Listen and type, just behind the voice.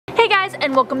guys,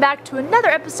 and welcome back to another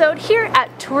episode here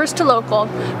at Tourist to Local.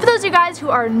 For those of you guys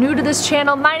who are new to this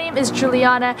channel, my name is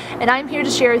Juliana and I'm here to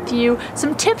share with you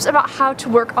some tips about how to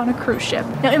work on a cruise ship.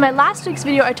 Now in my last week's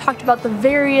video I talked about the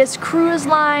various cruise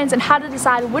lines and how to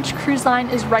decide which cruise line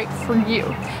is right for you.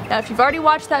 Now if you've already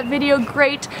watched that video,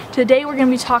 great. Today we're going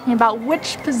to be talking about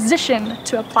which position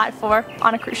to apply for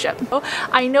on a cruise ship.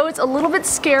 I know it's a little bit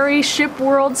scary. Ship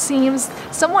world seems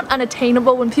somewhat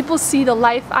unattainable. When people see the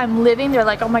life I'm living, they're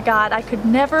like, oh my god, I could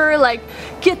never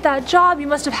get that job. You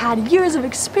must have had years of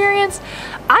experience.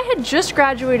 I had just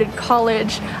graduated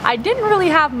college. I didn't really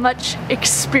have much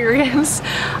experience,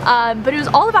 but it was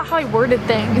all about how I worded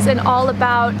things and all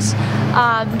about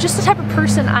just the type of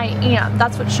person I am.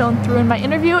 That's what shone through in my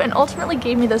interview and ultimately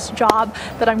gave me this job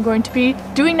that I'm going to be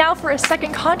doing now for a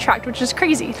second contract, which is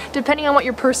crazy. Depending on what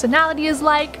your personality is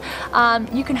like,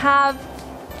 you can have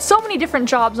so many different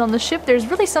jobs on the ship. There's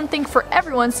really something for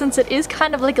everyone since it is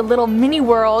kind of like a little mini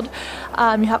world.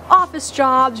 You have office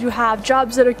jobs, you have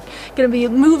jobs that are going to be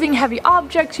moving heavy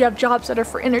objects, you have jobs that are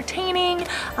for entertaining,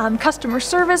 customer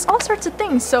service, all sorts of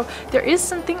things. So there is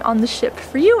something on the ship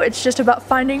for you. It's just about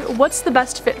finding what's the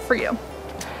best fit for you.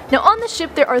 Now on the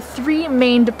ship there are three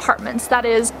main departments, that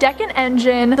is deck and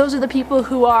engine. Those are the people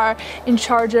who are in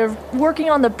charge of working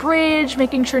on the bridge,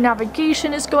 making sure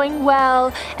navigation is going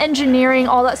well, engineering,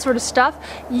 all that sort of stuff.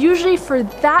 Usually for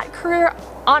that career,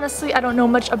 honestly, I don't know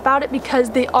much about it because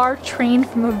they are trained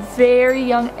from a very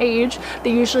young age.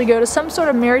 They usually go to some sort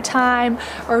of maritime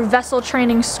or vessel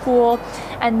training school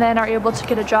and then are able to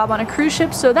get a job on a cruise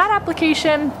ship. So that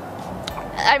application,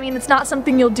 I mean, it's not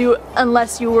something you'll do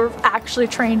unless you were actually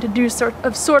trained to do sort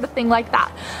of thing like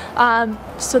that.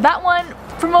 So that one,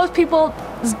 for most people,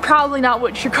 is probably not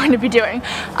what you're going to be doing.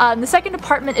 The second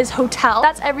department is hotel.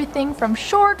 That's everything from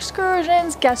shore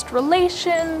excursions, guest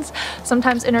relations,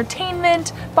 sometimes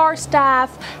entertainment, bar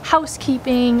staff,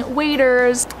 housekeeping,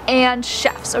 waiters, and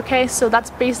chefs, okay? So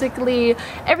that's basically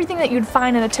everything that you'd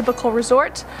find in a typical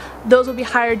resort. Those will be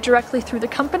hired directly through the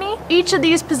company. Each of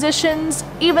these positions,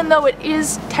 even though it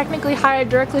is technically hired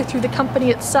directly through the company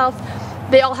itself,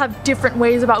 they all have different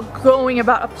ways about going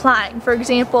about applying. For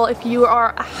example, if you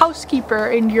are a housekeeper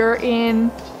and you're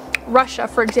in Russia,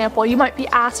 for example, you might be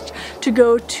asked to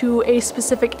go to a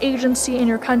specific agency in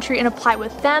your country and apply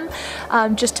with them,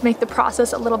 just to make the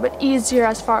process a little bit easier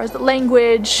as far as the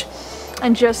language.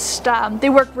 And just,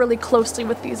 they work really closely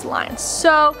with these lines.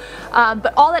 So,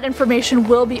 but all that information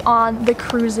will be on the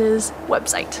cruise's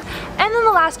website. And then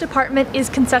the last department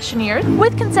is concessionaires.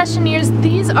 With concessionaires,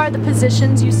 these are the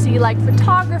positions you see like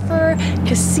photographer,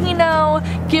 casino,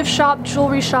 gift shop,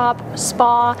 jewelry shop,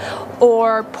 spa,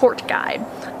 or port guide.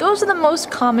 Those are the most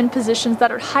common positions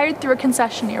that are hired through a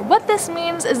concessionaire. What this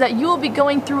means is that you will be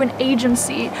going through an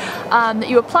agency that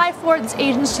you apply for. This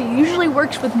agency usually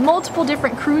works with multiple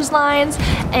different cruise lines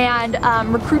and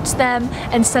recruits them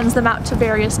and sends them out to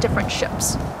various different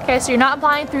ships. Okay, so you're not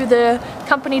applying through the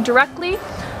company directly.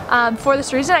 For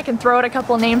this reason, I can throw out a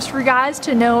couple names for you guys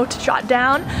to know to jot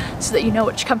down so that you know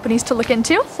which companies to look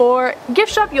into. For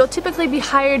gift shop, you'll typically be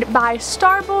hired by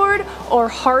Starboard or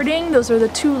Harding. Those are the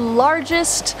two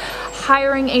largest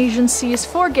hiring agencies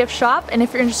for gift shop. And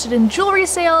if you're interested in jewelry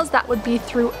sales, that would be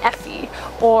through Effie,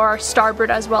 or Starboard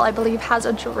as well, I believe, has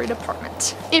a jewelry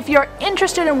department. If you're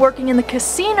interested in working in the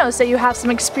casino, say you have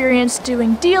some experience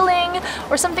doing dealing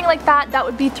or something like that, that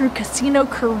would be through Casino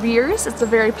Careers. It's a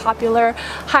very popular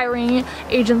hiring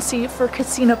agency for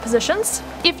casino positions.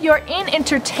 If you're in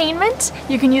entertainment,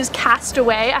 you can use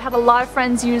Castaway. I have a lot of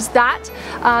friends use that.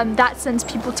 That sends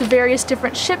people to various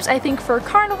different ships, I think for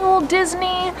Carnival,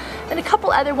 Disney, and a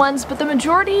couple other ones, but the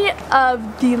majority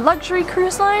of the luxury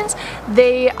cruise lines,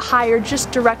 they hire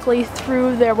just directly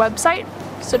through their website.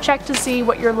 So check to see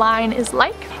what your line is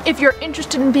like. If you're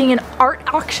interested in being an art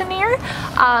auctioneer,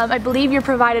 I believe you're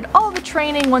provided all the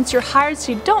training once you're hired,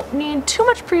 so you don't need too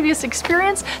much previous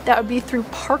experience. That would be through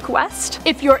Park West.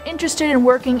 If you're interested in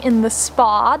working in the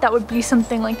spa, that would be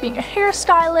something like being a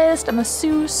hairstylist, a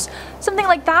masseuse, something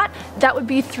like that. That would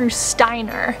be through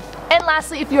Steiner. And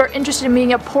lastly, if you're interested in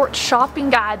being a port shopping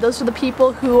guide, those are the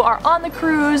people who are on the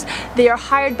cruise. They are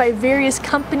hired by various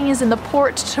companies in the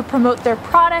port to promote their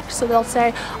products. So they'll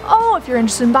say, oh, if you're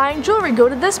interested in buying jewelry, go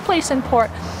to this place in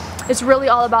port. It's really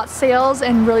all about sales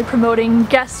and really promoting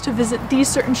guests to visit these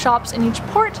certain shops in each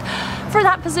port. For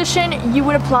that position, you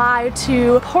would apply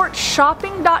to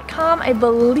portshopping.com. I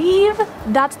believe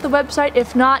that's the website.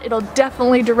 If not, it'll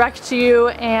definitely direct you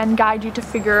and guide you to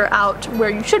figure out where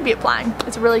you should be applying.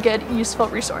 It's a really good, useful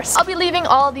resource. I'll be leaving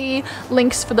all the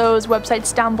links for those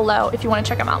websites down below if you want to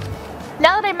check them out.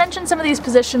 Now that I mentioned mention some of these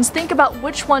positions, think about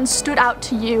which ones stood out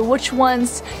to you, which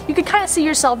ones you could kind of see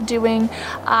yourself doing,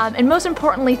 and most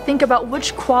importantly, think about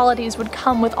which qualities would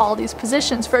come with all these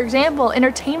positions. For example,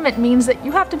 entertainment means that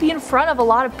you have to be in front of a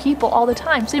lot of people all the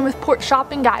time. Same with port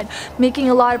shopping guide, making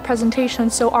a lot of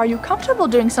presentations. So are you comfortable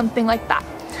doing something like that?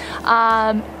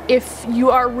 If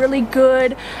you are really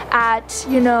good at,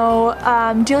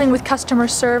 dealing with customer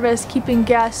service, keeping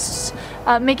guests,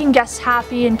 making guests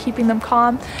happy and keeping them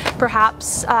calm,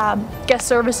 perhaps guest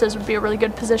services would be a really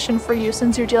good position for you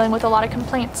since you're dealing with a lot of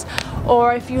complaints.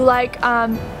 Or if you like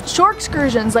shore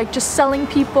excursions, like just selling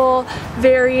people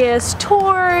various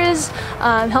tours,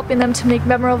 helping them to make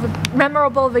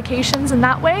memorable vacations in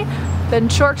that way, then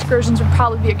shore excursions would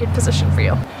probably be a good position for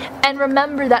you. And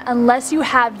remember that unless you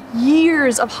have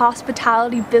years of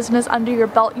hospitality business under your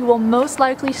belt, you will most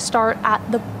likely start at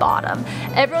the bottom.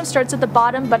 Everyone starts at the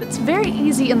bottom, but it's very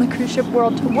easy in the cruise ship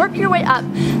world to work your way up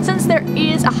since there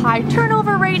is a high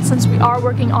turnover rate, since we are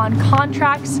working on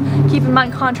contracts. Keep in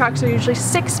mind, contracts are usually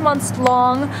 6 months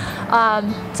long,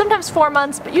 sometimes 4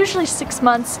 months, but usually 6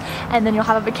 months, and then you'll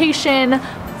have a vacation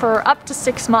for up to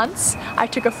 6 months. I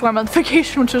took a 4-month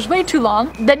vacation, which was way too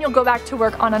long. Then you'll go back to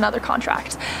work on another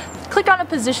contract. Click on a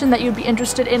position that you'd be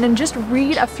interested in and just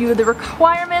read a few of the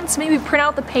requirements. Maybe print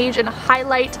out the page and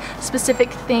highlight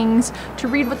specific things to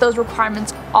read what those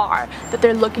requirements are that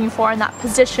they're looking for in that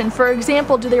position. For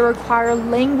example, do they require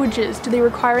languages? Do they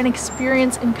require an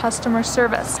experience in customer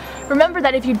service? Remember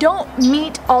that if you don't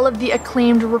meet all of the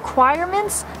acclaimed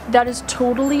requirements, that is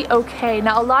totally okay.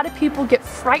 Now, a lot of people get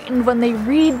frightened when they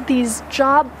read these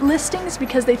job listings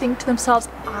because they think to themselves,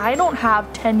 I don't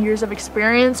have 10 years of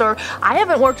experience, or I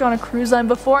haven't worked on a cruise line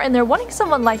before, and they're wanting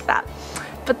someone like that.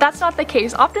 But that's not the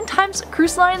case. Oftentimes,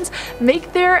 cruise lines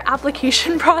make their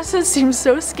application process seem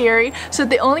so scary, so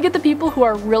they only get the people who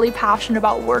are really passionate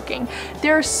about working.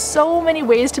 There are so many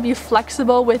ways to be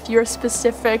flexible with your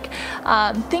specific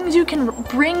things you can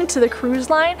bring to the cruise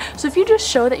line. So if you just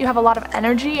show that you have a lot of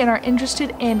energy and are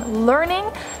interested in learning,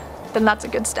 then that's a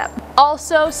good step.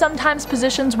 Also, sometimes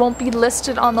positions won't be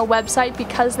listed on the website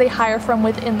because they hire from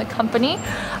within the company.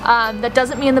 That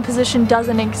doesn't mean the position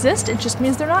doesn't exist, it just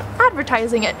means they're not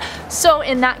advertising it. So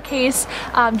in that case,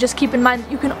 just keep in mind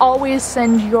that you can always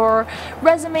send your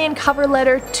resume and cover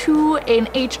letter to an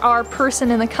HR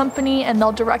person in the company and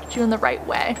they'll direct you in the right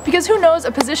way. Because who knows,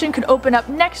 a position could open up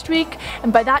next week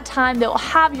and by that time they'll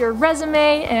have your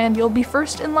resume and you'll be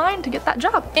first in line to get that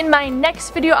job. In my next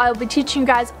video, I'll be teaching you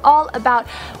guys all about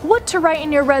what to write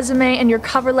in your resume and your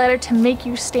cover letter to make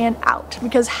you stand out,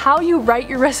 because how you write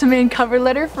your resume and cover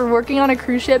letter for working on a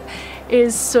cruise ship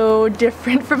is so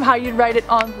different from how you'd write it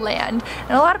on land,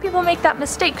 and a lot of people make that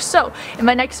mistake. So in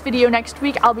my next video next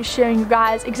week, I'll be showing you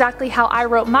guys exactly how I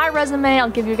wrote my resume. I'll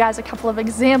give you guys a couple of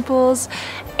examples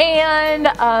and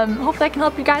hopefully I can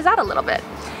help you guys out a little bit.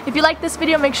 If you like this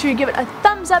video, make sure you give it a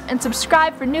thumbs up and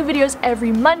subscribe for new videos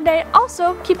every Monday.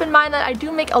 Also, keep in mind that I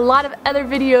do make a lot of other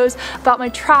videos about my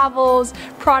travels,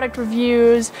 product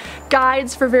reviews,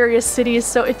 guides for various cities,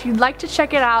 so if you'd like to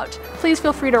check it out, please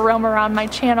feel free to roam around my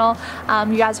channel.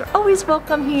 You guys are always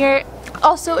welcome here.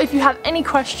 Also, if you have any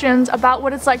questions about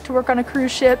what it's like to work on a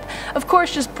cruise ship, of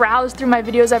course just browse through my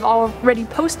videos I've already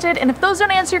posted, and if those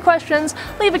don't answer your questions,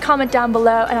 leave a comment down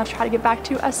below and I'll try to get back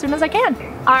to you as soon as I can.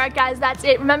 Alright guys, that's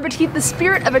it. Remember to keep the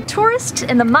spirit of a tourist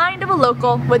in the mind of a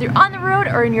local, whether you're on the road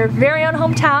or in your very own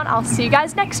hometown. I'll see you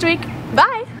guys next week.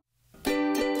 Bye!